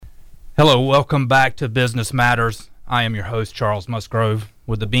Hello, welcome back to Business Matters. I am your host, Charles Musgrove,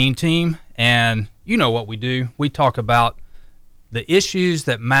 with the Bean Team, and you know what we do. We talk about the issues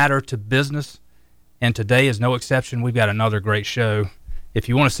that matter to business, and today is no exception. We've got another great show. If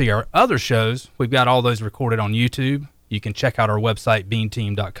you want to see our other shows, we've got all those recorded on YouTube. You can check out our website,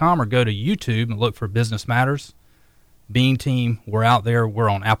 beanteam.com, or go to YouTube and look for Business Matters. Bean Team, we're out there. We're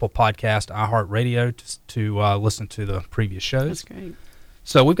on Apple Podcast, iHeartRadio to listen to the previous shows. That's great.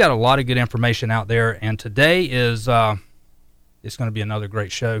 So we've got a lot of good information out there, and today is it's going to be another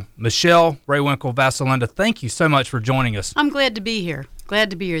great show. Michelle Raywinkle-Vasalinda, thank you so much for joining us. I'm glad to be here. Glad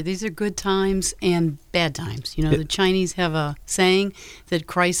to be here. These are good times and bad times. You know, the Chinese have a saying that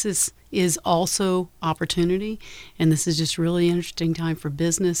crisis is also opportunity, and this is just really interesting time for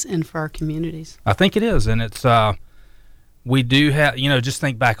business and for our communities. I think it is, and it's we do have, just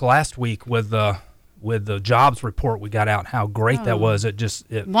think back last week with the jobs report we got out, how great that was.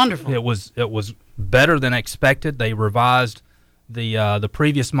 Wonderful. It was better than expected. They revised the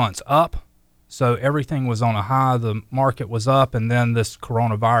previous months up, so everything was on a high. The market was up, and then this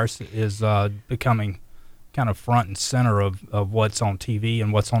coronavirus is becoming kind of front and center of what's on TV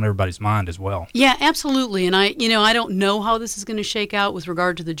and what's on everybody's mind as well. Yeah, absolutely. And I don't know how this is going to shake out with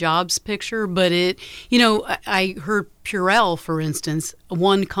regard to the jobs picture, but I heard Purell, for instance,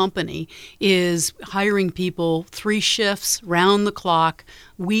 one company, is hiring people 3 shifts, round the clock,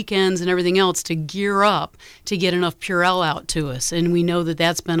 weekends and everything else to gear up to get enough Purell out to us. And we know that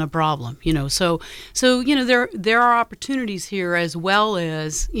that's been a problem, So there are opportunities here as well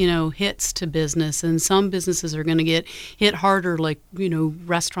as, hits to business. And some businesses are going to get hit harder, like,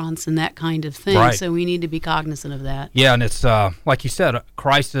 restaurants and that kind of thing. Right. So we need to be cognizant of that. Yeah, and it's, like you said, a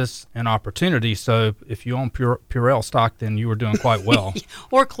crisis and opportunity. So if you own Purell stock, then you were doing quite well.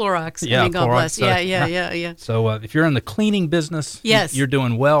 Or Clorox. Yeah, God Clorox, bless. so, Yeah. So if you're in the cleaning business, yes, you're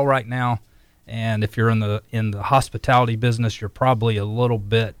doing well right now. And if you're in the hospitality business, you're probably a little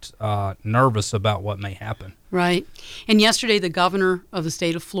bit nervous about what may happen. Right. And yesterday, the governor of the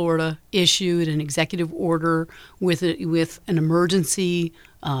state of Florida issued an executive order with an emergency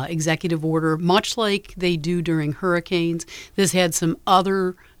executive order, much like they do during hurricanes. This had some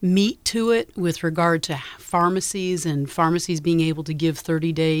other meat to it with regard to pharmacies and pharmacies being able to give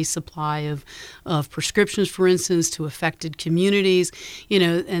 30-day supply of prescriptions, for instance, to affected communities,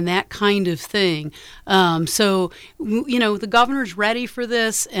 and that kind of thing. So the governor's ready for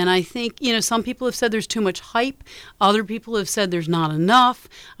this, and I think, some people have said there's too much hype. Other people have said there's not enough.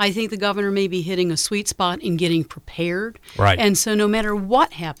 I think the governor may be hitting a sweet spot in getting prepared. Right. And so no matter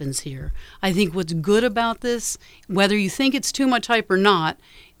what happens here, I think what's good about this, whether you think it's too much hype or not,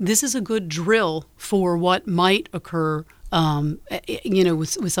 this is a good drill for what might occur,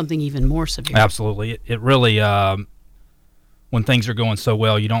 with something even more severe. Absolutely. It really, when things are going so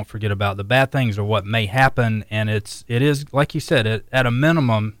well, you don't forget about the bad things or what may happen. And it is, like you said, at a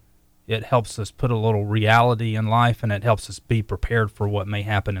minimum, it helps us put a little reality in life, and it helps us be prepared for what may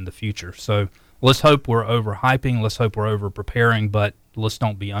happen in the future. So let's hope we're overhyping, let's hope we're over-preparing, but let's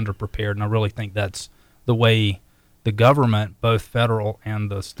don't be under-prepared. And I really think that's the way the government, both federal and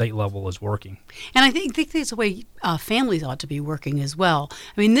the state level, is working. And I think that's the way families ought to be working as well.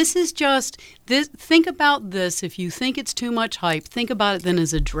 I mean, this is just this. Think about this. If you think it's too much hype, think about it then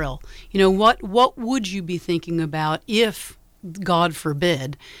as a drill. What would you be thinking about if, God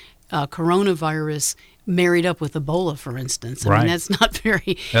forbid, coronavirus married up with Ebola, for instance? I mean, that's not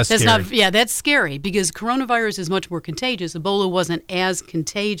very. That's scary. That's scary because coronavirus is much more contagious. Ebola wasn't as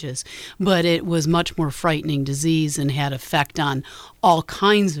contagious, but it was much more frightening disease and had effect on all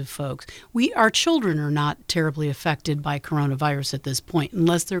kinds of folks. Our children are not terribly affected by coronavirus at this point,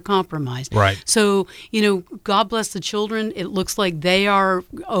 unless they're compromised. Right. So, God bless the children. It looks like they are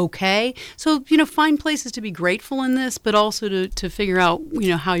okay. So, find places to be grateful in this, but also to figure out,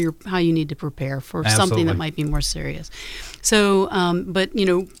 how you need to prepare for something that might be more serious. So, but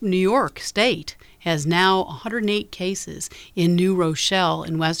New York State has now 108 cases in New Rochelle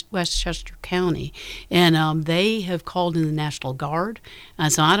in Westchester County, and they have called in the National Guard.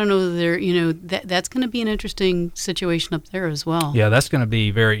 So I don't know that that's going to be an interesting situation up there as well. Yeah, that's going to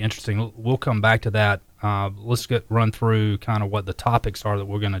be very interesting. We'll come back to that. Let's run through kind of what the topics are that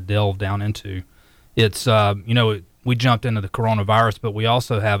we're going to delve down into. It's we jumped into the coronavirus, but we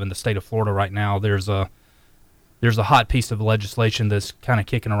also have in the state of Florida right now, there's a hot piece of legislation that's kind of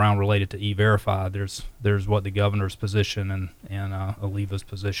kicking around related to E-Verify. There's what the governor's position and Aliva's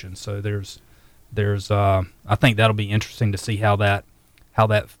position. So there's I think that'll be interesting to see how that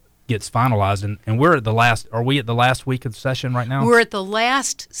gets finalized. And we're at the last. Are we at the last week of the session right now? We're at the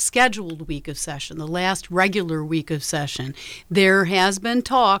last scheduled week of session, the last regular week of session. There has been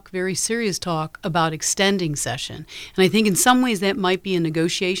talk, very serious talk, about extending session. And I think in some ways that might be a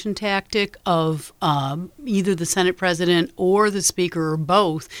negotiation tactic of either the Senate president or the speaker or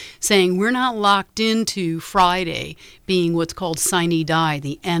both saying we're not locked into Friday being what's called sine die,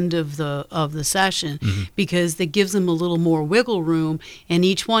 the end of the session, because that gives them a little more wiggle room, and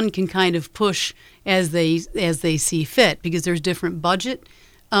each one can kind of push as they see fit, because there's different budget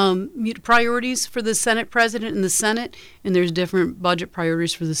priorities for the Senate president and the Senate, and there's different budget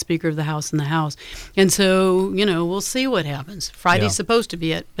priorities for the Speaker of the House and the House. And so, we'll see what happens. Friday's supposed to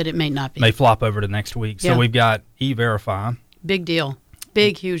be it, but it may not be. May flop over to next week. So we've got E-Verify. Big deal.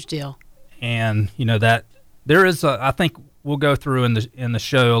 Big, huge deal. And, that there is I think we'll go through in the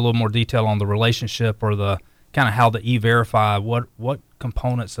show a little more detail on the relationship or the kind of how the E-Verify, what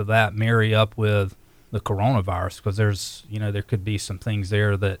components of that marry up with the coronavirus, because there's, there could be some things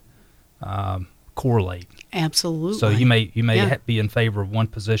there that correlate. Absolutely. So you may be in favor of one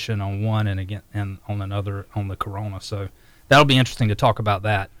position on one and on another on the corona. So that'll be interesting to talk about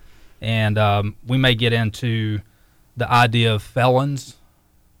that. And we may get into the idea of felons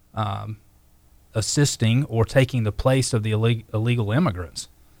assisting or taking the place of the illegal immigrants.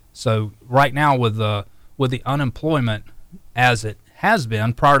 So right now with the unemployment as it has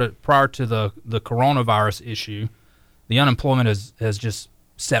been prior to the coronavirus issue, the unemployment has just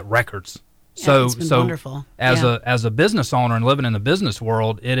set records. So it's been wonderful. As a business owner and living in the business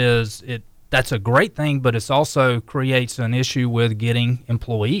world, that's a great thing, but it also creates an issue with getting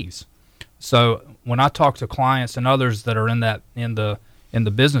employees. So when I talk to clients and others that are in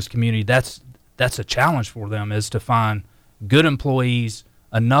the business community, that's a challenge for them, is to find good employees,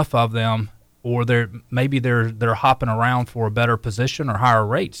 enough of them, or they're hopping around for a better position or higher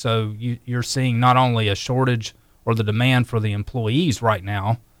rate. So you're seeing not only a shortage or the demand for the employees right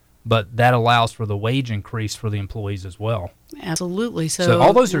now, but that allows for the wage increase for the employees as well. Absolutely. So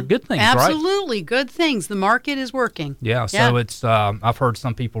all those are good things, right? Absolutely, good things. The market is working. Yeah. So it's I've heard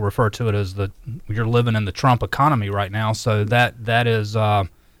some people refer to it as you're living in the Trump economy right now. So that is that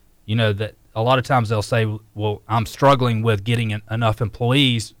a lot of times they'll say, well, I'm struggling with getting enough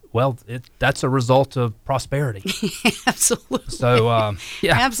employees. Well, that's a result of prosperity. Absolutely. So,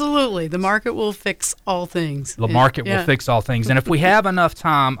 Absolutely. The market will fix all things. The market will fix all things. And if we have enough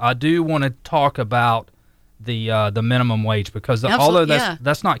time, I do want to talk about the minimum wage, because although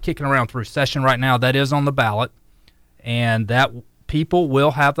that's not kicking around through session right now, that is on the ballot, and that people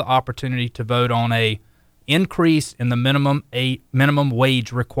will have the opportunity to vote on a increase in the minimum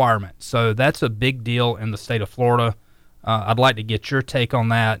wage requirement. So that's a big deal in the state of Florida. I'd like to get your take on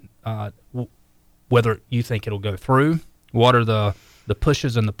that, whether you think it'll go through, what are the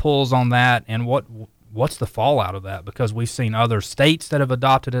pushes and the pulls on that, and what's the fallout of that, because we've seen other states that have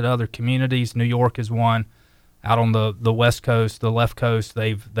adopted it, other communities. New York is one. Out on the West Coast, the left coast,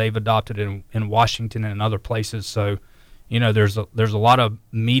 they've adopted it in Washington and in other places. So, there's a lot of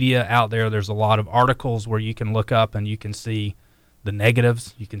media out there. There's a lot of articles where you can look up and you can see the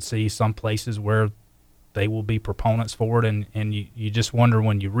negatives. You can see some places where they will be proponents for it, and you just wonder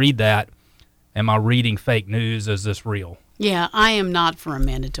when you read that, am I reading fake news? Is this real? Yeah, I am not for a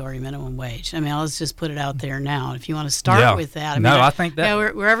mandatory minimum wage. I mean, let's just put it out there now. If you want to start with that, I think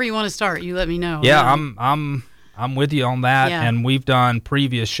that wherever you want to start, you let me know. Yeah, I'm with you on that, and we've done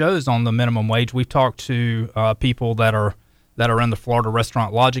previous shows on the minimum wage. We've talked to people that are in the Florida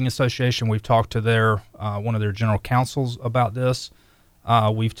Restaurant Lodging Association. We've talked to one of their general counsels about this.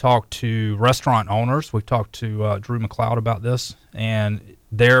 We've talked to restaurant owners. We've talked to Drew McLeod about this, and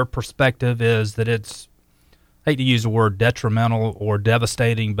their perspective is that it's, I hate to use the word detrimental or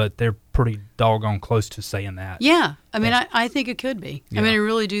devastating, but they're pretty doggone close to saying that. Yeah. I mean, I think it could be. Yeah. I mean, I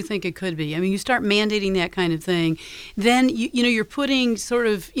really do think it could be. I mean, you start mandating that kind of thing, then you're putting sort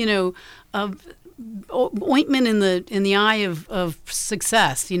of, ointment in the eye of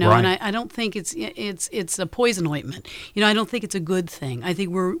success, right. And I don't think it's a poison ointment. I don't think it's a good thing. I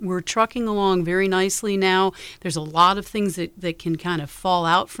think we're trucking along very nicely now. There's a lot of things that can kind of fall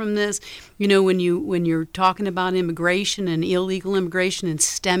out from this. When you're talking about immigration and illegal immigration and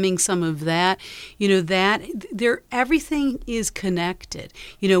stemming some of that, everything is connected.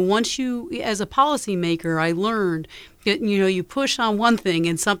 Once you, as a policymaker, I learned You push on one thing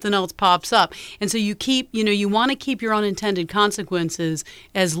and something else pops up. And so you want to keep your unintended consequences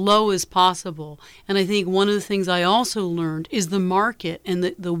as low as possible. And I think one of the things I also learned is the market and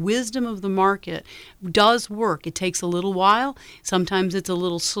the wisdom of the market does work. It takes a little while. Sometimes it's a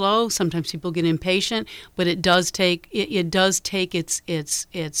little slow. Sometimes people get impatient, but it does take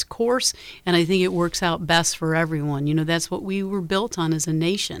its course. And I think it works out best for everyone. That's what we were built on as a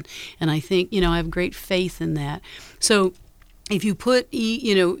nation. And I think, I have great faith in that. So if you put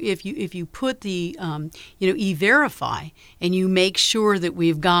if you put the E-Verify and you make sure that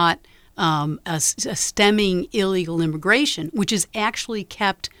we've got a stemming illegal immigration, which has actually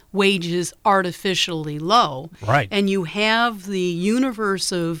kept wages artificially low, right? And you have the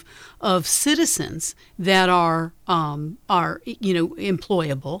universe of citizens that are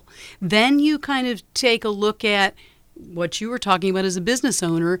employable, then you kind of take a look at what you were talking about as a business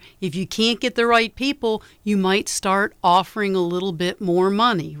owner. If you can't get the right people, you might start offering a little bit more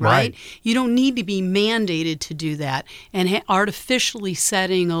money, right? You don't need to be mandated to do that and artificially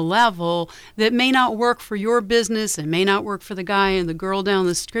setting a level that may not work for your business and may not work for the guy and the girl down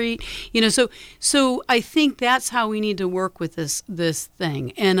the street. So I think that's how we need to work with this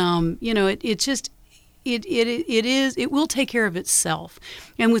thing. And it will take care of itself.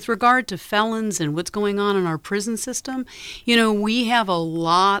 And with regard to felons and what's going on in our prison system, we have a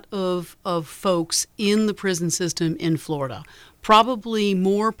lot of folks in the prison system in Florida, probably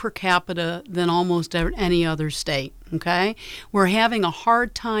more per capita than almost any other state. Okay, we're having a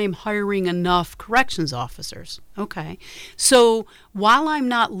hard time hiring enough corrections officers. Okay, so while I'm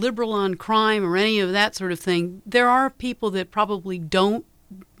not liberal on crime or any of that sort of thing, there are people that probably don't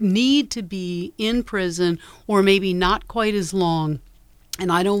need to be in prison or maybe not quite as long. And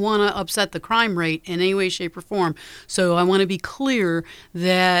I don't want to upset the crime rate in any way, shape, or form. So I want to be clear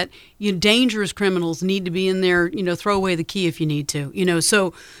that dangerous criminals need to be in there, throw away the key if you need to.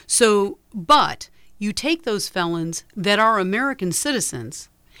 But you take those felons that are American citizens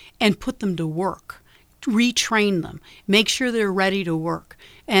and put them to work, retrain them, make sure they're ready to work.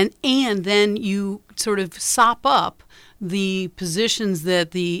 And then you sort of sop up the positions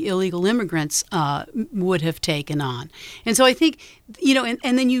that the illegal immigrants would have taken on. And so I think,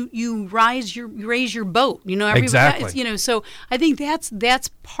 and then you raise your boat, exactly. So I think that's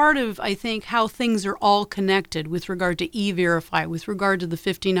part of, I think, how things are all connected with regard to E-Verify, with regard to the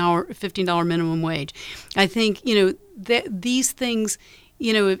 $15 minimum wage. I think, these things,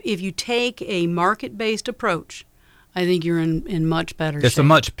 if you take a market-based approach, I think you're in much better shape. It's a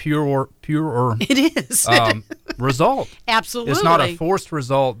much purer it is. Result. Absolutely. It's not a forced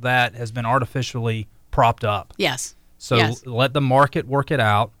result that has been artificially propped up. Yes. So yes. Let the market work it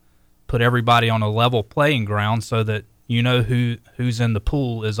out, put everybody on a level playing ground so that who's in the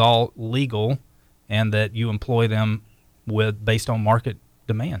pool is all legal and that you employ them based on market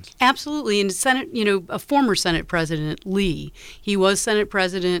demands. Absolutely. And Senate, a former Senate President Lee, he was Senate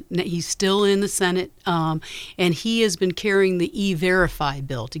President, he's still in the Senate, and he has been carrying the E-Verify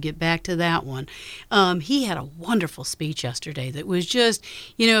bill, to get back to that one. He had a wonderful speech yesterday that was just,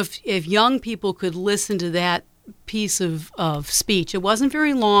 if young people could listen to that piece of speech, it wasn't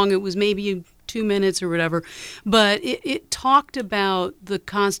very long, it was maybe 2 minutes or whatever, but it talked about the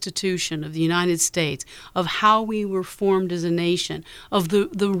Constitution of the United States, of how we were formed as a nation, of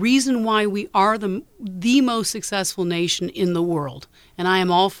the reason why we are the most successful nation in the world. And I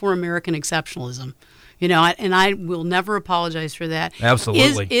am all for American exceptionalism. And I will never apologize for that.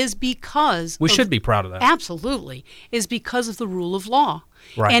 Absolutely. Is because we should be proud of that. Absolutely. Is because of the rule of law.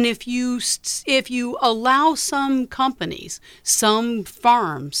 Right. And if you allow some companies, some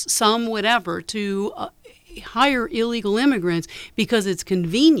farms, some whatever to hire illegal immigrants because it's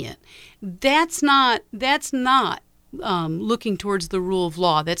convenient, that's not looking towards the rule of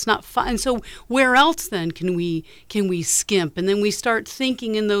law. That's not fun. And so where else then can we skimp? And then we start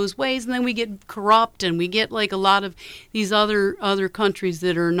thinking in those ways, and then we get corrupt, and we get like a lot of these other countries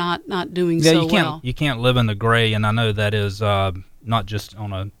that are not doing so well. You can't live in the gray, and I know that is not just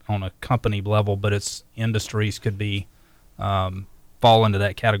on a company level, but its industries could be fall into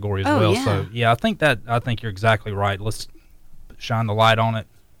that category as well. Yeah. So I think you're exactly right. Let's shine the light on it,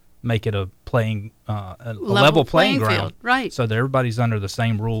 make it a level playing ground, field, right? So that everybody's under the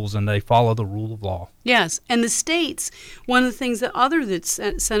same rules and they follow the rule of law. Yes, and the states. One of the things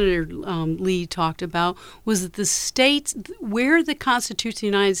that Senator Lee talked about was that the states, where the Constitution of the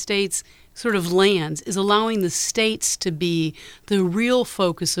United States sort of lands, is allowing the states to be the real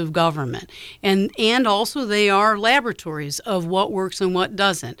focus of government, and also they are laboratories of what works and what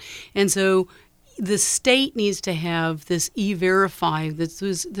doesn't, and so. the state needs to have this E-Verify. This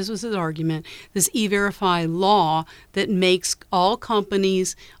was his argument. This E-Verify law that makes all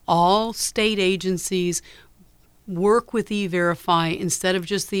companies, all state agencies work with E-Verify instead of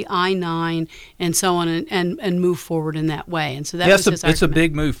just the I-9 and so on, and move forward in that way. And so that was his argument. It's a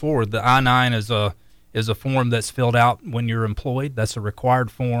big move forward. The I-9 is a form that's filled out when you're employed. That's a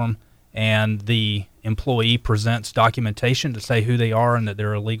required form, and the employee presents documentation to say who they are and that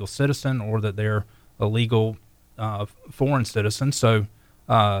they're a legal citizen or that they're a legal foreign citizen. So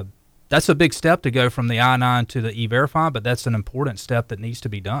that's a big step to go from the I-9 to the E-Verify, but that's an important step that needs to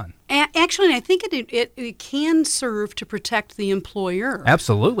be done. Actually, I think it can serve to protect the employer.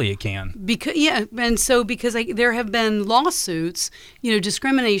 Absolutely, it can. Because there have been lawsuits,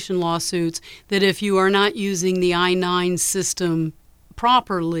 discrimination lawsuits, that if you are not using the I-9 system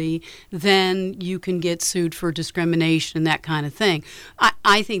properly, then you can get sued for discrimination and that kind of thing.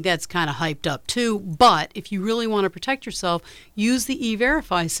 I think that's kind of hyped up too, but if you really want to protect yourself, use the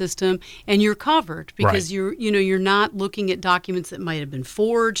E-Verify system and you're covered, because right. you're not looking at documents that might have been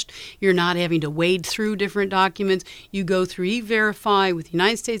forged. You're not having to wade through different documents. You go through E-Verify with the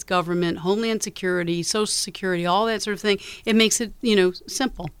United States government, Homeland Security, Social Security, all that sort of thing. It makes it,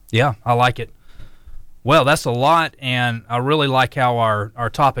 simple. Yeah, I like it. Well, that's a lot, and I really like how our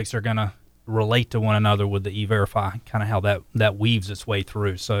topics are going to relate to one another with the E-Verify, kind of how that weaves its way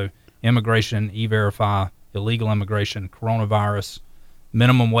through. So immigration, E-Verify, illegal immigration, coronavirus,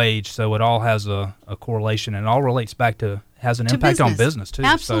 minimum wage, so it all has a correlation, and it all relates back to, has an impact business. On business, too.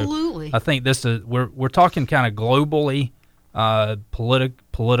 Absolutely. So I think this is, we're talking kind of globally,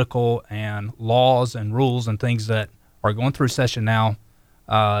 political and laws and rules and things that are going through session now,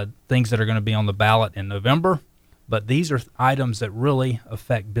 things that are going to be on the ballot in November, but these are items that really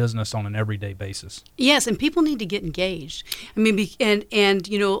affect business on an everyday basis. Yes, and people need to get engaged. I mean,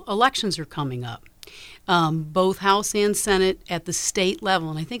 elections are coming up. Both House and Senate at the state level.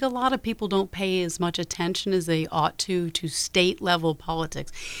 And I think a lot of people don't pay as much attention as they ought to state-level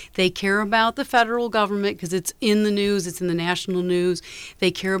politics. They care about the federal government because it's in the news, it's in the national news.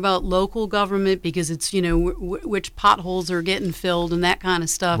 They care about local government because it's, which potholes are getting filled and that kind of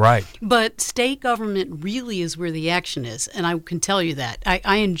stuff. Right. But state government really is where the action is, and I can tell you that.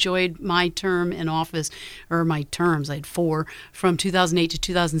 I enjoyed my term in office, or my terms, I had 4, from 2008 to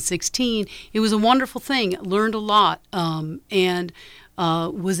 2016. It was a wonderful thing. Learned a lot, and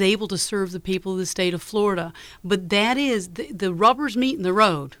was able to serve the people of the state of Florida. But that is, the rubber's meeting the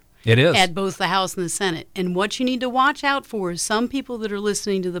road. It is. At both the House and the Senate. And what you need to watch out for is some people that are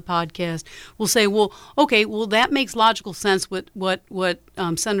listening to the podcast will say, well, okay, well, that makes logical sense what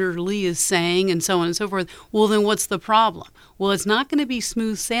Senator Lee is saying and so on and so forth. Well, then what's the problem? Well, it's not going to be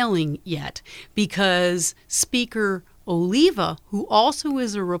smooth sailing yet, because Speaker Oliva, who also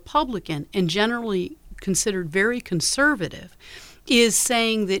is a Republican and generally considered very conservative, is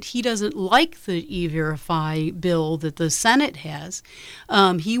saying that he doesn't like the E-Verify bill that the Senate has.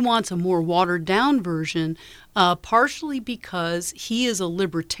 He wants a more watered-down version, partially because he is a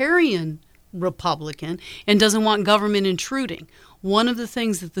libertarian Republican and doesn't want government intruding. One of the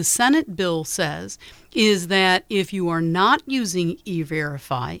things that the Senate bill says is that if you are not using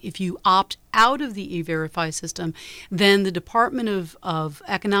E-Verify, if you opt out of the E-Verify system, then the Department of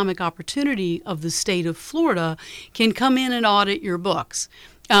Economic Opportunity of the state of Florida can come in and audit your books.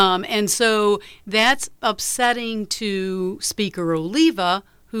 And so that's upsetting to Speaker Oliva,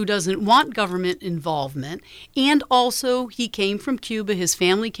 who doesn't want government involvement. And also, he came from Cuba, his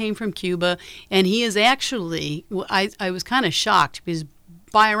family came from Cuba, and he is actually, I was kind of shocked, because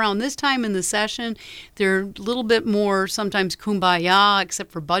by around this time in the session, they're a little bit more sometimes kumbaya,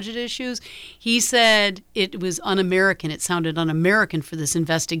 except for budget issues. He said it was un-American. It sounded un-American for this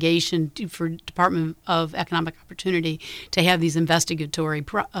investigation, for Department of Economic Opportunity to have these investigatory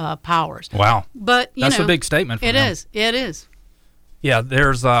powers. Wow. But that's a big statement for him. It is. Yeah,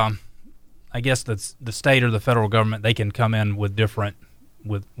 there's, I guess the state or the federal government, they can come in with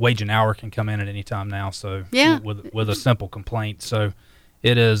wage and hour can come in at any time now. So yeah. with a simple complaint. So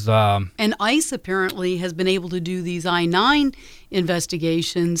it is. And ICE apparently has been able to do these I-9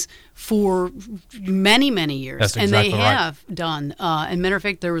 investigations for many, many years. That's exactly and they have done. And matter of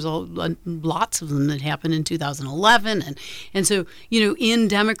fact, there was lots of them that happened in 2011. And so, in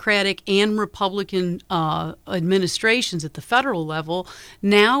Democratic and Republican administrations at the federal level,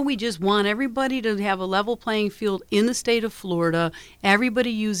 now we just want everybody to have a level playing field in the state of Florida.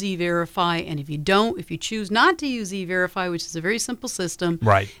 Everybody use E-Verify. And if you choose not to use E-Verify, which is a very simple system,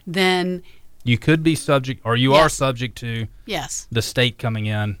 right, then you could be subject, or you yes. are subject to the state coming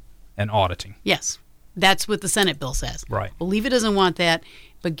in and auditing. Yes. That's what the Senate bill says. Right. Oliva doesn't want that.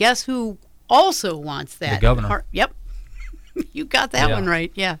 But guess who also wants that. The governor. Yep. You got that one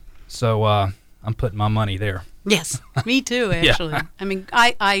right. Yeah. So I'm putting my money there. Yes, me too, actually. Yeah. I mean,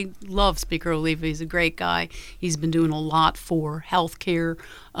 I love Speaker Oliva. He's a great guy. He's been doing a lot for health care,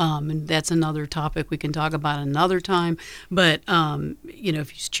 and that's another topic we can talk about another time. But, you know,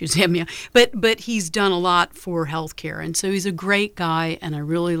 if you choose him, yeah. But he's done a lot for health care, and so he's a great guy, and I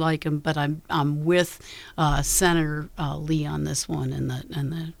really like him. But I'm with Senator Lee on this one in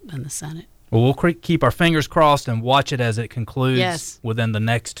the Senate. Well, we'll keep our fingers crossed and watch it as it concludes Yes. within the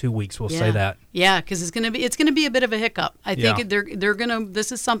next 2 weeks. We'll say that. Yeah, because it's gonna be a bit of a hiccup. I think they're gonna.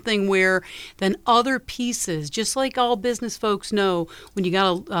 This is something where then other pieces, just like all business folks know, when you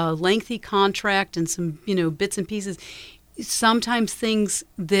got a lengthy contract and some bits and pieces, sometimes things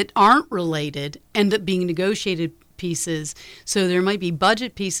that aren't related end up being negotiated pieces. So there might be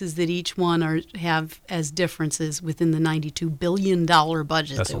budget pieces that each one have as differences within the $92 billion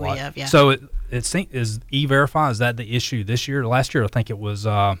budget That's that a we lot. have. Yeah. So is E-Verify, is that the issue this year? Last year, I think it was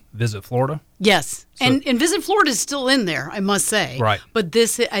Visit Florida. Yes, and Visit Florida is still in there, I must say. Right. But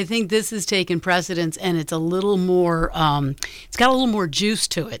I think this has taken precedence, and it's a little more. It's got a little more juice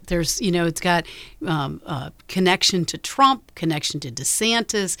to it. There's, it's got connection to Trump, connection to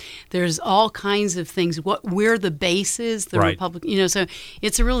DeSantis. There's all kinds of things. Where the base is, the Right. Republican. So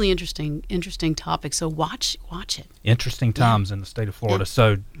it's a really interesting topic. So watch it. Interesting times in the state of Florida.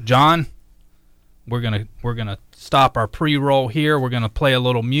 So, John, we're gonna stop our pre-roll here. We're gonna play a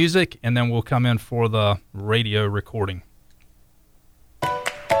little music, and then we'll come in for the radio recording.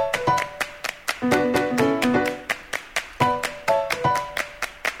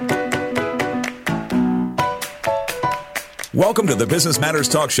 Welcome to the Business Matters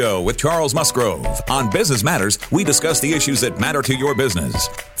Talk Show with Charles Musgrove. On Business Matters, we discuss the issues that matter to your business.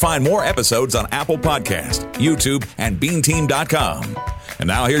 Find more episodes on Apple Podcast, YouTube, and BeanTeam.com. And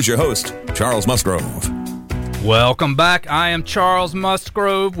now here's your host, Charles Musgrove. Welcome back. I am Charles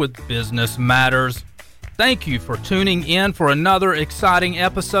Musgrove with Business Matters. Thank you for tuning in for another exciting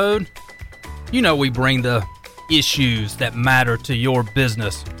episode. You know, we bring the issues that matter to your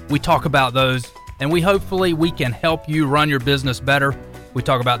business. We talk about those, and hopefully we can help you run your business better. We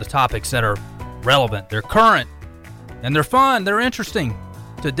talk about the topics that are relevant, they're current, and they're fun, they're interesting.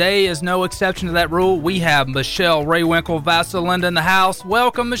 Today is no exception to that rule. We have Michelle Raywinkle Vasalinda in the house.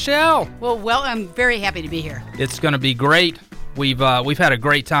 Welcome, Michelle. Well, I'm very happy to be here. It's going to be great. We've had a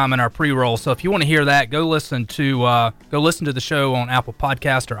great time in our pre-roll. So if you want to hear that, go listen to the show on Apple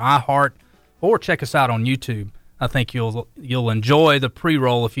Podcast or iHeart, or check us out on YouTube. I think you'll enjoy the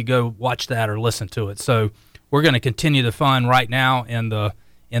pre-roll if you go watch that or listen to it. So we're going to continue the fun right now in the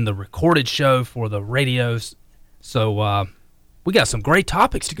recorded show for the radios. So we got some great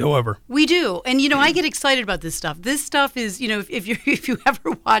topics to go over. We do, and I get excited about this stuff. This stuff is, if you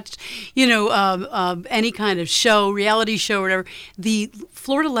ever watched, any kind of show, reality show, or whatever, the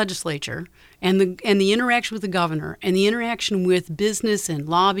Florida legislature and the interaction with the governor and the interaction with business and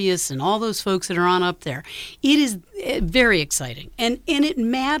lobbyists and all those folks that are on up there, it is very exciting, and it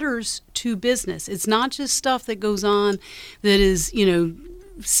matters to business. It's not just stuff that goes on that is,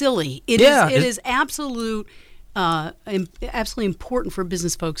 silly. It is absolute. Absolutely important for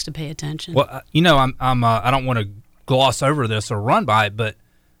business folks to pay attention. Well, I don't want to gloss over this or run by it, but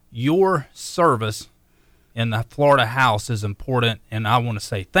your service in the Florida House is important, and I want to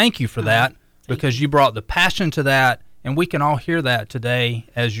say thank you for that, because you brought the passion to that, and we can all hear that today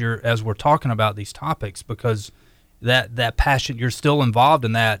as we're talking about these topics, because that passion, you're still involved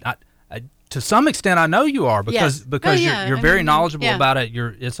in that. To some extent, I know you are, because you're very knowledgeable about it.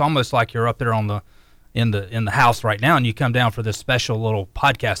 It's almost like you're up there on in the house right now, and you come down for this special little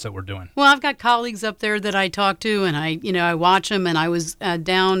podcast that we're doing. Well, I've got colleagues up there that I talk to, and I watch them, and I was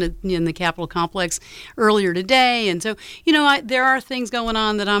down in the Capitol complex earlier today, and so there are things going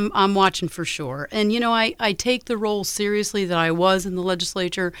on that I'm watching for sure, and I take the role seriously that I was in the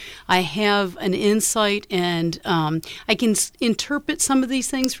legislature. I have an insight, and I can interpret some of these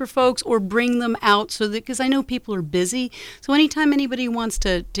things for folks or bring them out, so that, because I know people are busy, so anytime anybody wants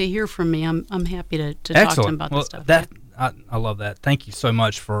to hear from me, I'm happy to talk to them about this stuff. I love that. Thank you so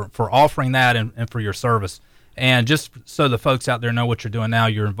much for offering that and for your service. And just so the folks out there know what you're doing now,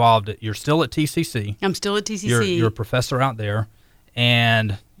 you're involved. You're still at TCC. I'm still at TCC. You're a professor out there,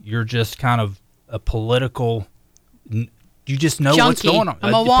 and you're just kind of a political. You just know what's going on.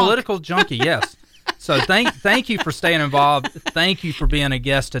 I'm a wonk. Political junkie. Yes. So thank you for staying involved. Thank you for being a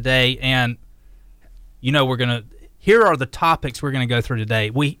guest today. And we're gonna. Here are the topics we're going to go through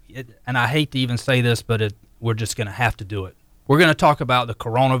today. And I hate to even say this, but we're just going to have to do it. We're going to talk about the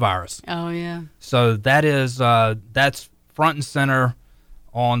coronavirus. Oh, yeah. So that's front and center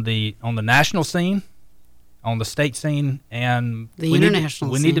on the national scene, on the state scene, and the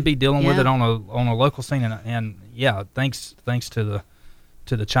international we scene. need to be dealing with it on a local scene. And yeah, thanks to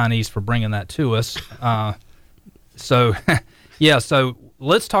the Chinese for bringing that to us. So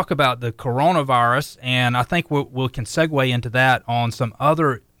let's talk about the coronavirus, and I think we can segue into that on some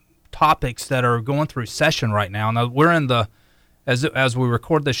other topics that are going through session right now. Now we're in as we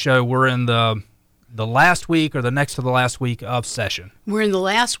record this show, we're in the last week or the next to the last week of session. We're in the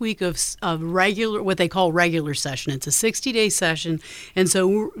last week of regular, what they call regular session. It's a 60-day session, and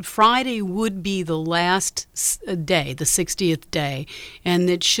so Friday would be the last day, the 60th day, and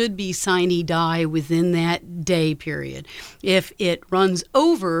it should be sine die within that day period. If it runs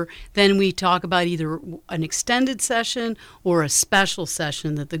over, then we talk about either an extended session or a special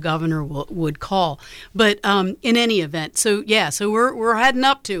session that the governor would call. But in any event, so we're heading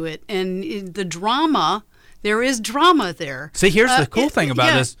up to it, and the drama. There is drama there. See, here's the cool thing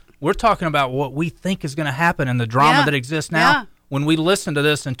about this. We're talking about what we think is going to happen and the drama that exists now. Yeah. When we listen to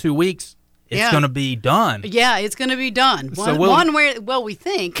this in 2 weeks, it's going to be done. Yeah, it's going to be done. We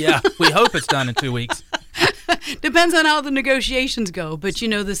think. Yeah, we hope it's done in 2 weeks. Depends on how the negotiations go. But,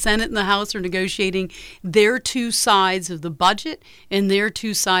 the Senate and the House are negotiating their two sides of the budget and their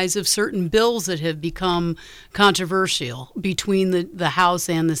two sides of certain bills that have become controversial between the House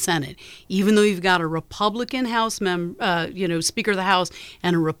and the Senate. Even though you've got a Republican House Speaker of the House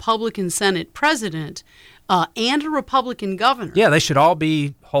and a Republican Senate president, and a Republican governor. Yeah, they should all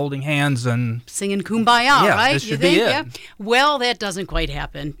be holding hands and singing Kumbaya, right? This should be it. Yeah. Well, that doesn't quite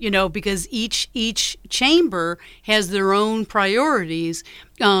happen, because each chamber has their own priorities,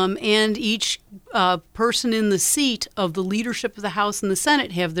 and each person in the seat of the leadership of the House and the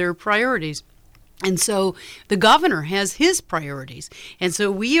Senate have their priorities. And so the governor has his priorities. And so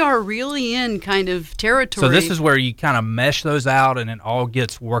we are really in kind of territory. So this is where you kind of mesh those out and it all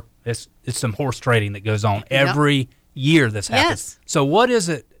gets work. It's some horse trading that goes on every year this happens. Yes. So what is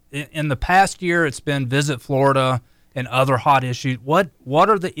it? In the past year, it's been Visit Florida and other hot issues. What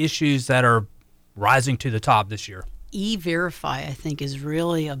are the issues that are rising to the top this year? E-Verify, I think, is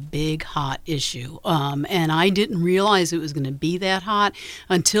really a big, hot issue. And I didn't realize it was going to be that hot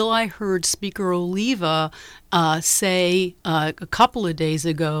until I heard Speaker Oliva say a couple of days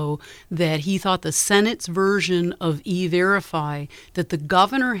ago that he thought the Senate's version of E-Verify that the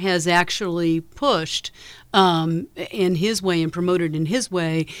governor has actually pushed in his way and promoted in his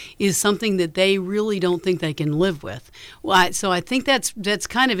way is something that they really don't think they can live with. So I think that's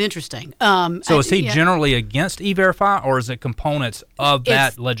kind of interesting. So is he generally against E-Verify, or is it components of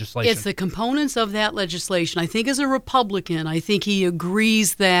that legislation? It's the components of that legislation. I think as a Republican, I think he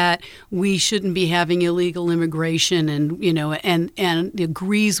agrees that we shouldn't be having illegal immigration and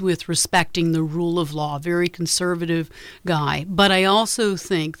agrees with respecting the rule of law. Very conservative guy. But I also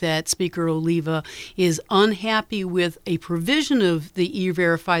think that Speaker Oliva is unhappy with a provision of the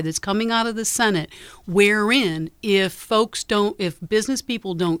E-Verify that's coming out of the Senate, wherein if business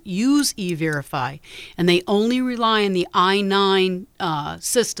people don't use E-Verify and they only rely on the I-9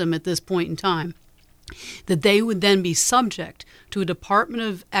 system at this point in time, that they would then be subject to a Department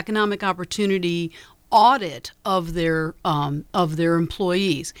of Economic Opportunity audit of their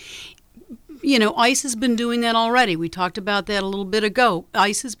employees. ICE has been doing that already. We talked about that a little bit ago.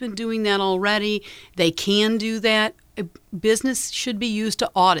 ICE has been doing that already. They can do that. Business should be used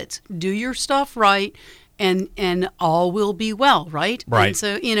to audits. Do your stuff right, and all will be well, right? Right. And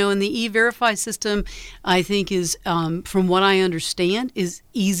so, and the E-Verify system, I think is, from what I understand, is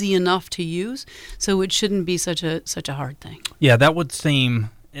easy enough to use. So it shouldn't be such a hard thing. Yeah, that would seem.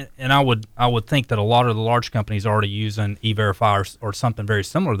 And I would think that a lot of the large companies are already using E-Verify or something very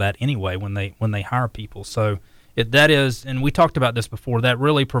similar to that anyway when they hire people. So that is, and we talked about this before, that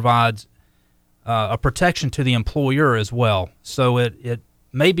really provides a protection to the employer as well. So it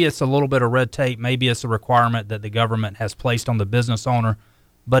maybe it's a little bit of red tape, maybe it's a requirement that the government has placed on the business owner,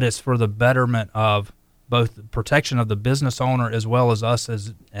 but it's for the betterment of both the protection of the business owner as well as us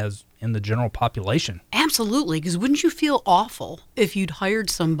as in the general population. Absolutely, because wouldn't you feel awful if you'd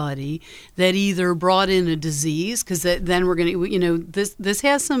hired somebody that either brought in a disease, because then we're going to, this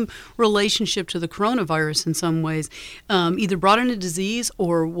has some relationship to the coronavirus in some ways, either brought in a disease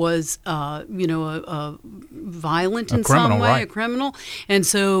or was, violent in some way, right. A criminal. And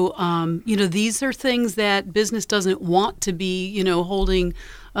so, these are things that business doesn't want to be, holding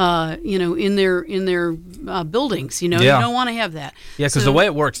in their buildings. You don't want to have that. Yeah, because the way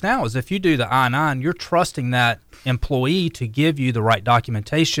it works now is if you do the I-9, you're trusting that employee to give you the right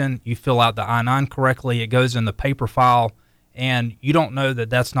documentation. You fill out the I-9 correctly. It goes in the paper file, and you don't know that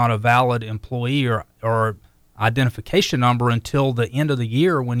that's not a valid employee or identification number until the end of the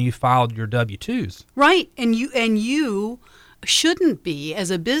year when you filed your W-2s. Right. And you shouldn't be,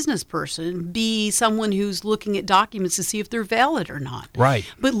 as a business person, be someone who's looking at documents to see if they're valid or not. Right.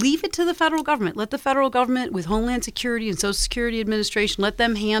 But leave it to the federal government. Let the federal government, with Homeland Security and Social Security Administration, let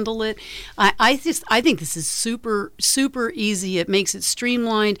them handle it. I think this is super, super easy. It makes it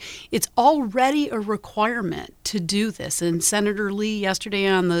streamlined. It's already a requirement to do this. And Senator Lee yesterday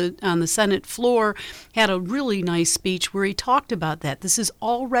on the Senate floor had a really nice speech where he talked about that. This is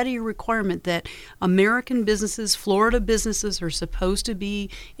already a requirement that American businesses, Florida businesses, are supposed to be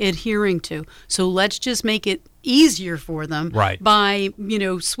adhering to. So let's just make it easier for them by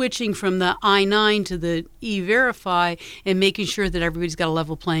switching from the I-9 to the E-Verify and making sure that everybody's got a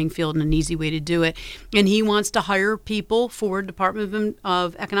level playing field and an easy way to do it. And he wants to hire people for Department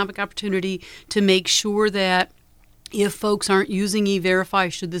of Economic Opportunity to make sure that if folks aren't using E-Verify,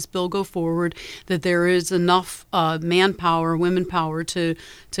 should this bill go forward, that there is enough manpower, women power to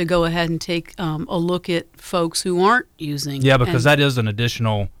go ahead and take a look at folks who aren't using. Yeah, because that is an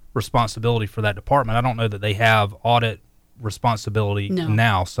additional responsibility for that department. I don't know that they have audit responsibility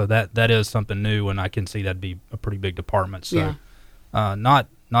now, so that is something new, and I can see that'd be a pretty big department. So not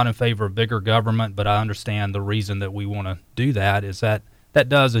in favor of bigger government, but I understand the reason that we want to do that is that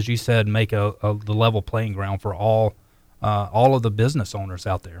does, as you said, make the level playing ground for all of the business owners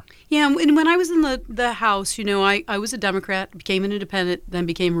out there. Yeah, and when I was in the House, I was a Democrat, became an independent, then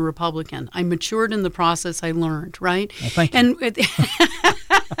became a Republican. I matured in the process. I learned, right? Well, thank you.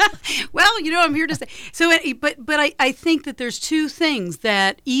 Well, I'm here to say. So, but I think that there's two things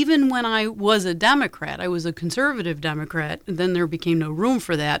that even when I was a Democrat, I was a conservative Democrat, and then there became no room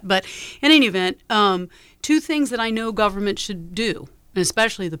for that. But in any event, two things that I know government should do,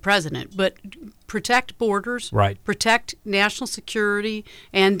 especially the president, but protect borders, protect national security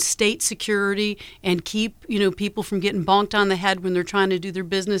and state security, and keep people from getting bonked on the head when they're trying to do their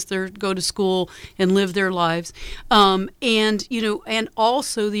business, go to school and live their lives, and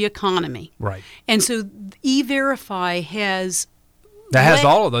also the economy. Right. And so E-Verify has. That has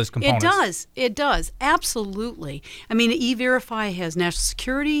all of those components. It does. Absolutely. I mean, E-Verify has national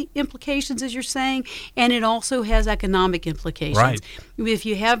security implications, as you're saying, and it also has economic implications. Right. If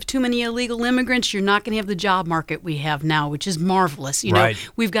you have too many illegal immigrants, you're not going to have the job market we have now, which is marvelous.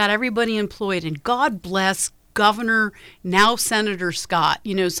 We've got everybody employed, and God bless Governor, now Senator Scott.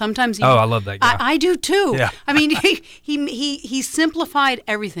 Sometimes I love that guy. I do too. Yeah. I mean, he simplified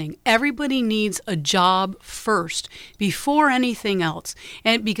everything. Everybody needs a job first before anything else,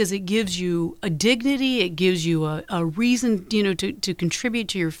 and because it gives you a dignity, it gives you a reason, to contribute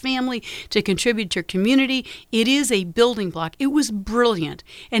to your family, to contribute to your community. It is a building block. It was brilliant,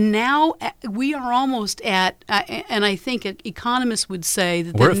 and now we are almost at, and I think economists would say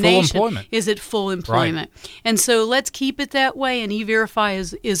that we're the at full nation employment. is at full employment. Right. And so let's keep it that way, and E-Verify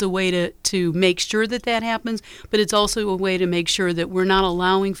is a way to make sure that happens, but it's also a way to make sure that we're not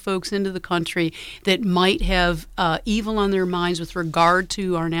allowing folks into the country that might have evil on their minds with regard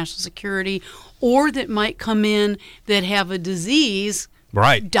to our national security, or that might come in that have a disease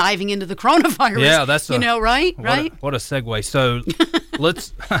diving into the coronavirus. Yeah, that's right? What a segue. So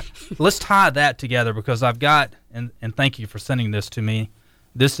let's tie that together, because I've got, and thank you for sending this to me.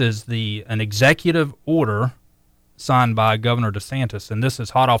 This is an executive order signed by Governor DeSantis, and this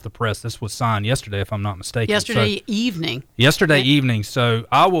is hot off the press. This was signed yesterday, if I'm not mistaken. Yesterday evening. So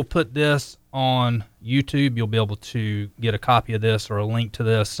I will put this on YouTube. You'll be able to get a copy of this or a link to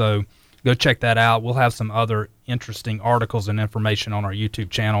this, so go check that out. We'll have some other interesting articles and information on our YouTube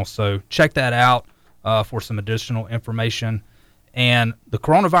channel, so check that out for some additional information. And the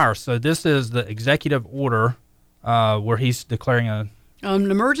coronavirus, so this is the executive order where he's declaring an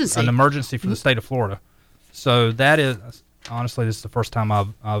emergency for the state of Florida. So that is, honestly, this is the first time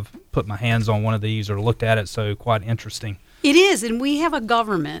I've put my hands on one of these or looked at it, so quite interesting. It is, and we have a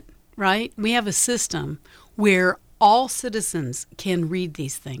government, right? We have a system where all citizens can read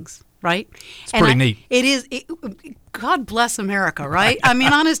these things, right? It's pretty neat. It is. God bless America, right? I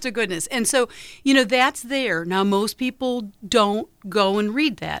mean, honest to goodness. And so, that's there. Now, most people don't go and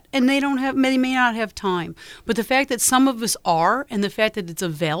read that, and they may not have time. But the fact that some of us are, and the fact that it's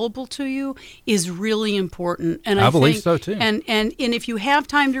available to you is really important. And I believe think, so, too. And if you have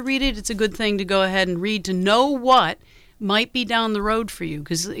time to read it, it's a good thing to go ahead and read, to know what might be down the road for you.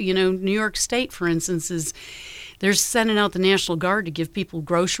 Because, New York State, for instance, they're sending out the National Guard to give people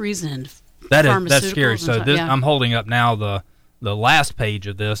groceries and that's scary. So I'm holding up now the last page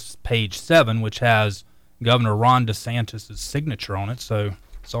of this, page 7, which has Governor Ron DeSantis' signature on it. So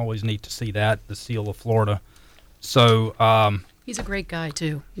it's always neat to see that, the seal of Florida. So He's a great guy,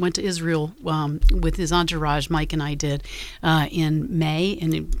 too. Went to Israel with his entourage, Mike and I did, in May.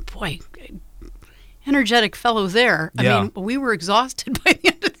 And, boy, energetic fellow there. I mean, we were exhausted by the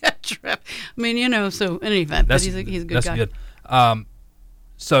end of that trip. I mean, so in any event, but he's a good guy. That's good.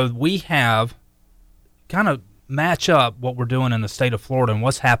 So we have kind of match up what we're doing in the state of Florida and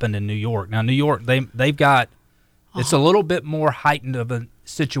what's happened in New York. Now, New York, they've got, it's a little bit more heightened of a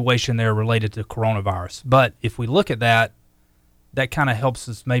situation there related to coronavirus. But if we look at that kind of helps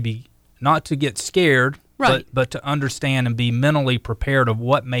us maybe not to get scared, right, but to understand and be mentally prepared of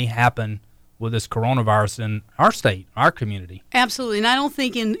what may happen with this coronavirus in our state, our community. Absolutely. And I don't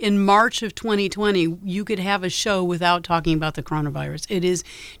think in March of 2020 you could have a show without talking about the coronavirus. It is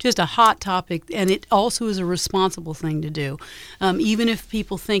just a hot topic, and it also is a responsible thing to do. Even if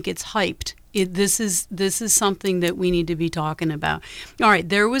people think it's hyped, this is something that we need to be talking about. All right,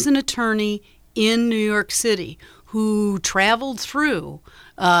 there was an attorney in New York City who traveled through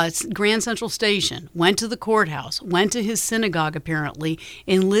Grand Central Station, went to the courthouse, went to his synagogue apparently,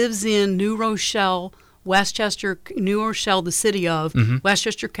 and lives in New Rochelle, the city of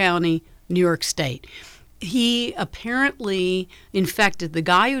Westchester County, New York State. He apparently infected the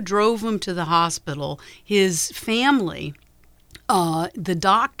guy who drove him to the hospital, his family, the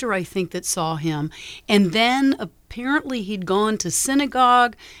doctor, I think, that saw him, and then apparently he'd gone to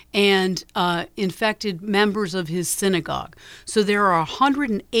synagogue and infected members of his synagogue. So there are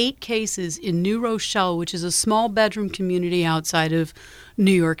 108 cases in New Rochelle, which is a small bedroom community outside of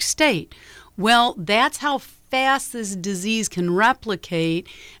New York State. Well, that's how fast this disease can replicate.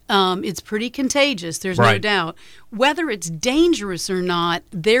 It's pretty contagious, there's no doubt. Whether it's dangerous or not,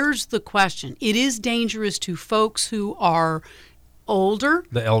 there's the question. It is dangerous to folks who are older,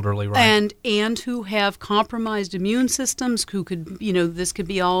 the elderly, right, and who have compromised immune systems, who could, this could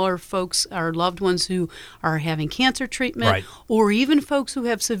be all our folks, our loved ones who are having cancer treatment, right, or even folks who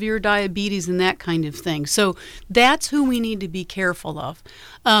have severe diabetes and that kind of thing. So that's who we need to be careful of.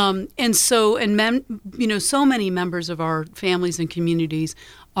 So many members of our families and communities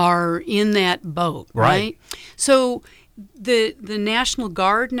are in that boat, right? So the National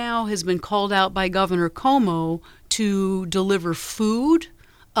Guard now has been called out by Governor Cuomo to deliver food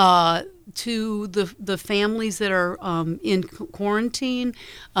to the families that are in quarantine,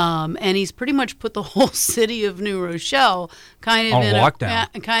 and he's pretty much put the whole city of New Rochelle kind of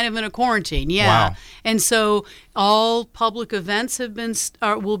in a quarantine. Yeah, wow. And so all public events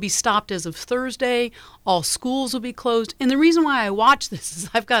will be stopped as of Thursday. All schools will be closed. And the reason why I watch this is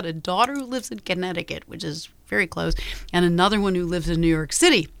I've got a daughter who lives in Connecticut, which is very close, and another one who lives in New York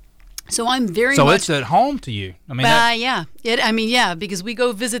City. So I'm very much... So it's at home to you. I mean, yeah, because we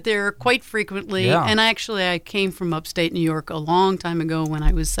go visit there quite frequently. Yeah. And I came from upstate New York a long time ago when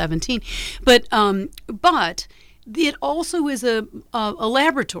I was 17. But it also is a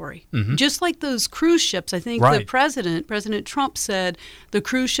laboratory, just like those cruise ships. I think the President Trump said the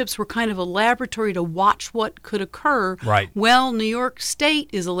cruise ships were kind of a laboratory to watch what could occur. Right. Well, New York State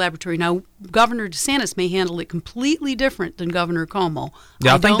is a laboratory. Now, Governor DeSantis may handle it completely different than Governor Cuomo.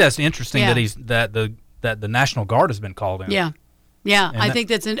 Yeah, I think that's interesting that the National Guard has been called in. Yeah. I think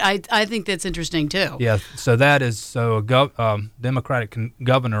that's interesting too. Yeah, so that is a Democratic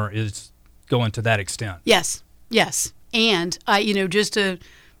governor is going to that extent. Yes. And just to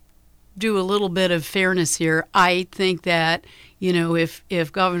do a little bit of fairness here, I think that,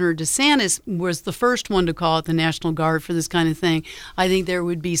 if Governor DeSantis was the first one to call it the National Guard for this kind of thing, I think there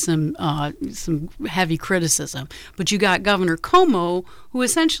would be some heavy criticism. But you got Governor Cuomo, who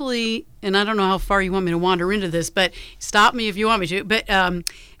essentially, and I don't know how far you want me to wander into this, but stop me if you want me to, but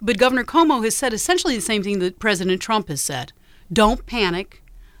Governor Cuomo has said essentially the same thing that President Trump has said. Don't panic.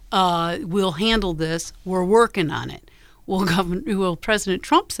 We'll handle this. We're working on it. Well, President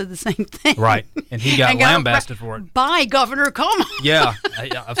Trump said the same thing. Right, and he got lambasted for it. By Governor Cuomo. Yeah,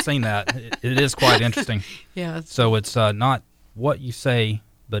 I've seen that. It is quite interesting. Yeah. So it's not what you say,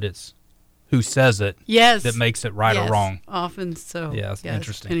 but it's who says it that makes it right or wrong. Often so. Yeah, it's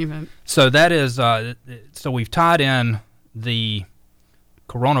interesting. Anyway. So that is, so we've tied in the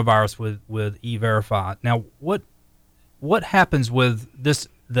coronavirus with E-Verify. Now, what happens with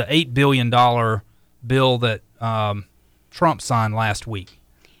the $8 billion bill that Trump signed last week?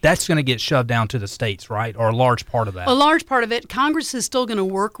 That's going to get shoved down to the states, right? Or a large part of that? A large part of it. Congress is still going to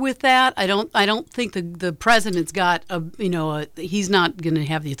work with that. I don't think the president's got he's not going to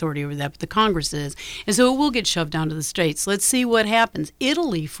have the authority over that, but the Congress is. And so it will get shoved down to the states. Let's see what happens.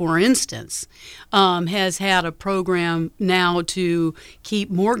 Italy, for instance, has had a program now to keep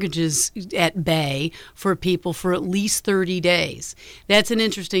mortgages at bay for people for at least 30 days. That's an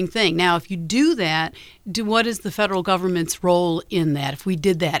interesting thing. Now, if you do that, what is the federal government's role in that if we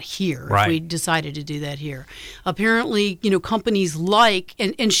did that here, right. if we decided to do that here? Apparently, companies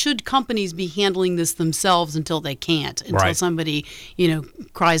and should companies be handling this themselves until they can't, until right. somebody,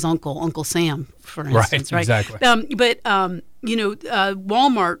 cries Uncle Sam, for instance, right? Exactly.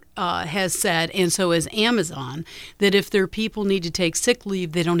 Walmart has said, and so has Amazon, that if their people need to take sick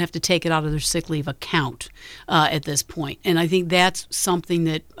leave, they don't have to take it out of their sick leave account at this point. And I think that's something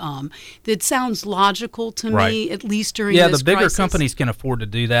that sounds logical to right. me, at least during this the bigger crisis. companies can afford to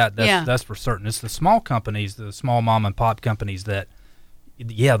do that. That's for certain. It's the small companies, the small mom and pop companies that,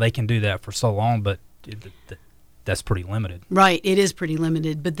 they can do that for so long, but that's pretty limited. Right, it is pretty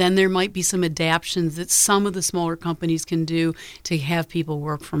limited. But then there might be some adaptions that some of the smaller companies can do to have people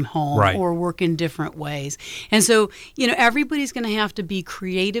work from home right. or work in different ways. And so, everybody's going to have to be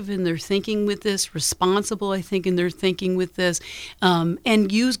creative in their thinking with this, responsible, I think, in their thinking with this,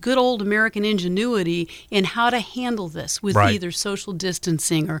 and use good old American ingenuity in how to handle this with right. either social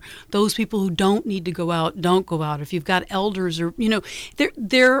distancing or those people who don't need to go out, don't go out. If you've got elders or,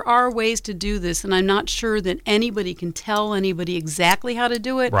 there are ways to do this, and I'm not sure that anybody can tell anybody exactly how to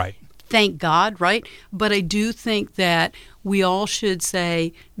do it. Right. Thank God, right? But I do think that we all should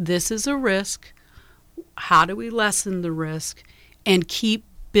say, this is a risk. How do we lessen the risk and keep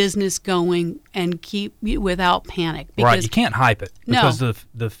business going and keep without panic? Because, right. You can't hype it because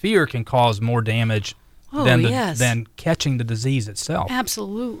the fear can cause more damage than catching the disease itself.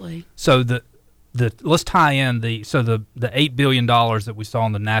 Absolutely. So let's tie in the $8 billion that we saw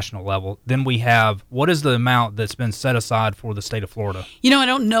on the national level. Then we have, what is the amount that's been set aside for the state of Florida? I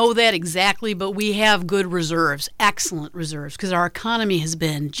don't know that exactly, but we have good reserves, excellent reserves, because our economy has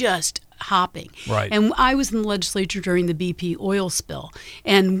been just hopping. Right. And I was in the legislature during the BP oil spill,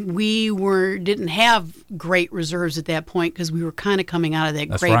 and we didn't have great reserves at that point because we were kind of coming out of that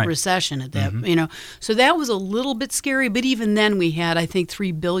That's great right. recession at that, Mm-hmm. So that was a little bit scary, but even then we had, I think,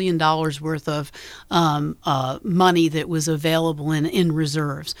 $3 billion worth of money that was available in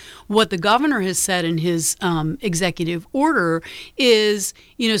reserves. What the governor has said in his executive order is,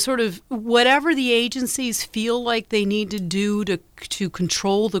 sort of whatever the agencies feel like they need to do to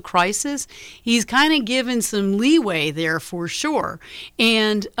control the crisis, he's kind of given some leeway there for sure.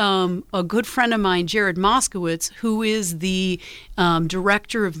 And a good friend of mine, Jared Moskowitz, who is the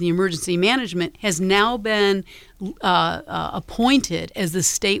director of the emergency management, has now been appointed as the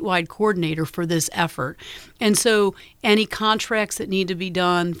statewide coordinator for this effort. And so any contracts that need to be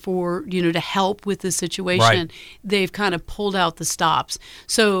done for, to help with the situation, right. they've kind of pulled out the stops.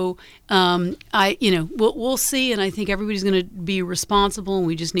 So we'll see, and I think everybody's going to be responsible, and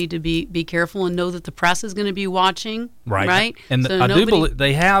we just need to be careful and know that the press is going to be watching, right? And so I do believe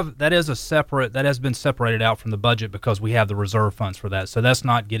that has been separated out from the budget because we have the reserve funds for that. So that's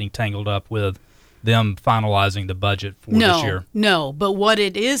not getting tangled up with them finalizing the budget for this year. No, but what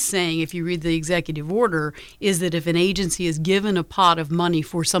it is saying, if you read the executive order, is that if an agency is given a pot of money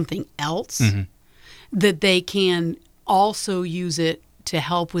for something else, mm-hmm. that they can also use it to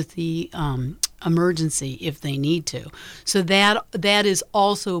help with the emergency if they need to. So that is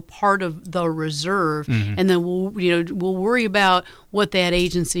also part of the reserve, mm-hmm. and then we'll worry about what that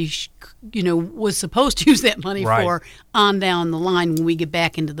agency was supposed to use that money right. for on down the line when we get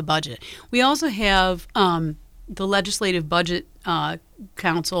back into the budget. We also have the Legislative Budget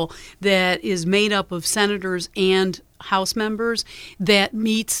Council that is made up of senators and House members that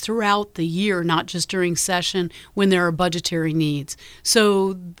meets throughout the year, not just during session when there are budgetary needs.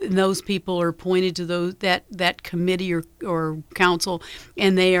 So those people are appointed to that committee or council,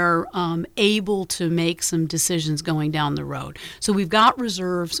 and they are able to make some decisions going down the road. So we've got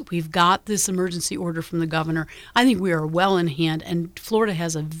reserves. We've got this emergency order from the governor. I think we are well in hand, and Florida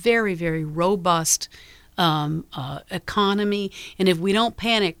has a very, very robust economy, and if we don't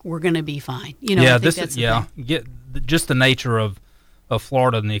panic, we're going to be fine. Just the nature of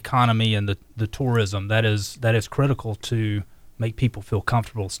Florida and the economy and the tourism that is critical to make people feel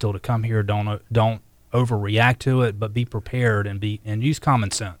comfortable still to come here. Don't overreact to it, but be prepared and use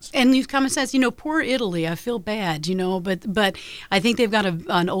common sense. And use common sense. Poor Italy, I feel bad, but I think they've got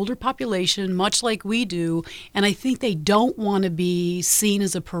an older population, much like we do, and I think they don't want to be seen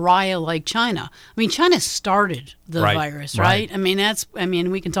as a pariah like China. I mean, China started the virus, right? I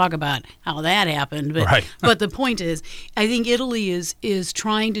mean, we can talk about how that happened, but but the point is, I think Italy is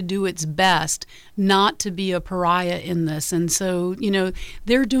trying to do its best not to be a pariah in this, and so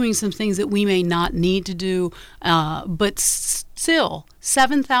they're doing some things that we may not need to do, but still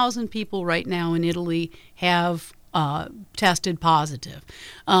 7,000 people right now in Italy have tested positive.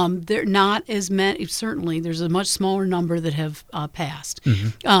 They're not as many. Certainly, there's a much smaller number that have passed.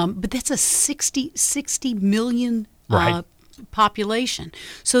 But that's a 60 million population.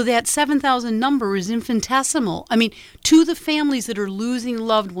 So that 7,000 number is infinitesimal. I mean, to the families that are losing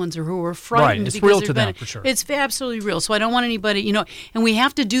loved ones or who are frightened. Right, it's because real to them, for sure. It's absolutely real. So I don't want anybody, and we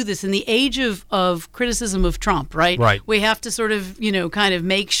have to do this in the age of criticism of Trump, right? Right. We have to sort of, kind of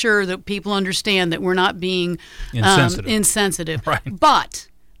make sure that people understand that we're not being insensitive. Right. But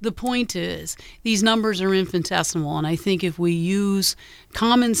the point is, these numbers are infinitesimal, and I think if we use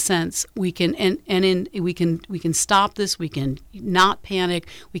common sense, we can we can stop this. We can not panic.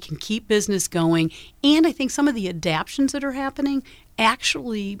 We can keep business going, and I think some of the adaptions that are happening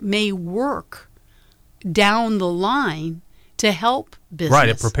actually may work down the line to help business. Right.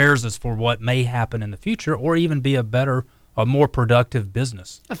 It prepares us for what may happen in the future, or even be a more productive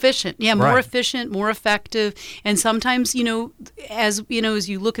business. Efficient, more efficient, more effective, and sometimes, as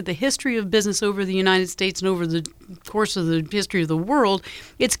you look at the history of business over the United States and over the course of the history of the world,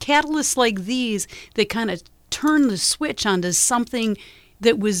 it's catalysts like these that kind of turn the switch onto something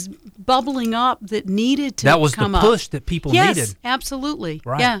that was bubbling up that needed to come up. That was the push that people needed. Yes, absolutely.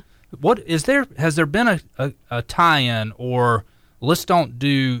 Right. Yeah. Has there been a tie-in, or let's don't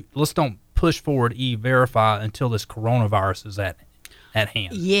push forward E-Verify until this coronavirus is at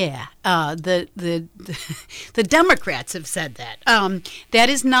hand? Yeah, the Democrats have said that. That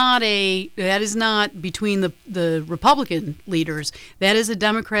is not between the Republican leaders. That is a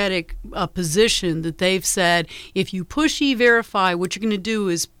Democratic position that they've said, if you push E-Verify, what you're going to do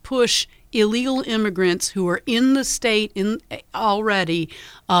is push illegal immigrants who are in the state already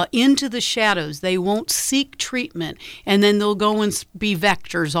into the shadows. They won't seek treatment, and then they'll go and be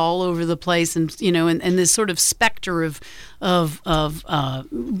vectors all over the place, and and this sort of specter of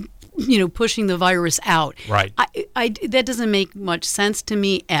pushing the virus out. Right. That doesn't make much sense to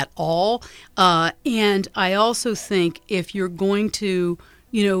me at all. And I also think if you're going to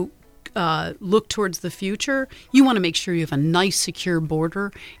look towards the future, you want to make sure you have a nice, secure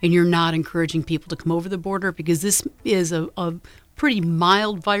border, and you're not encouraging people to come over the border, because this is a pretty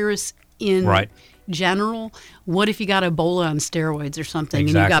mild virus in general. What if you got Ebola on steroids or something, and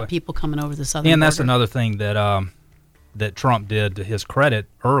you got people coming over the southern border? And that's another thing that Trump did, to his credit,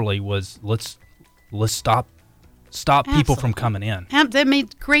 early, was let's stop people from coming in. That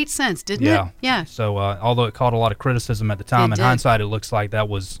made great sense, didn't it? Yeah. So although it caught a lot of criticism at the time, in hindsight, it looks like that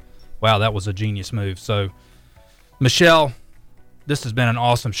was a genius move. So, Michelle, this has been an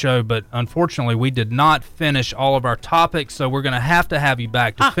awesome show, but unfortunately we did not finish all of our topics, so we're going to have you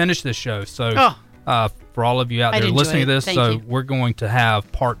back to finish this show. So for all of you out there listening to this, we're going to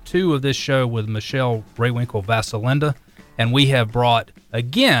have part 2 of this show with Michelle Raywinkle-Vasalinda, and we have brought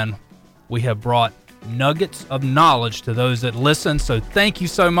nuggets of knowledge to those that listen, so thank you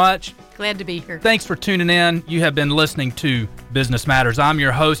so much. Glad to be here. Thanks for tuning in. You have been listening to Business Matters. I'm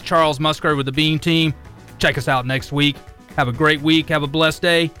your host, Charles Musgrove with the Bean Team. Check us out next week. Have a great week. Have a blessed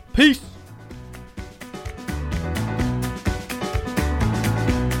day. Peace.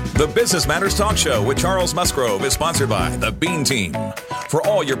 The Business Matters Talk Show with Charles Musgrove is sponsored by the Bean Team. For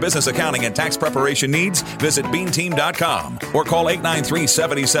all your business accounting and tax preparation needs, visit beanteam.com or call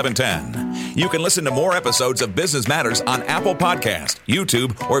 893-7710. You can listen to more episodes of Business Matters on Apple Podcast,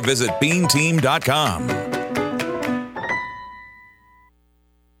 YouTube, or visit beanteam.com.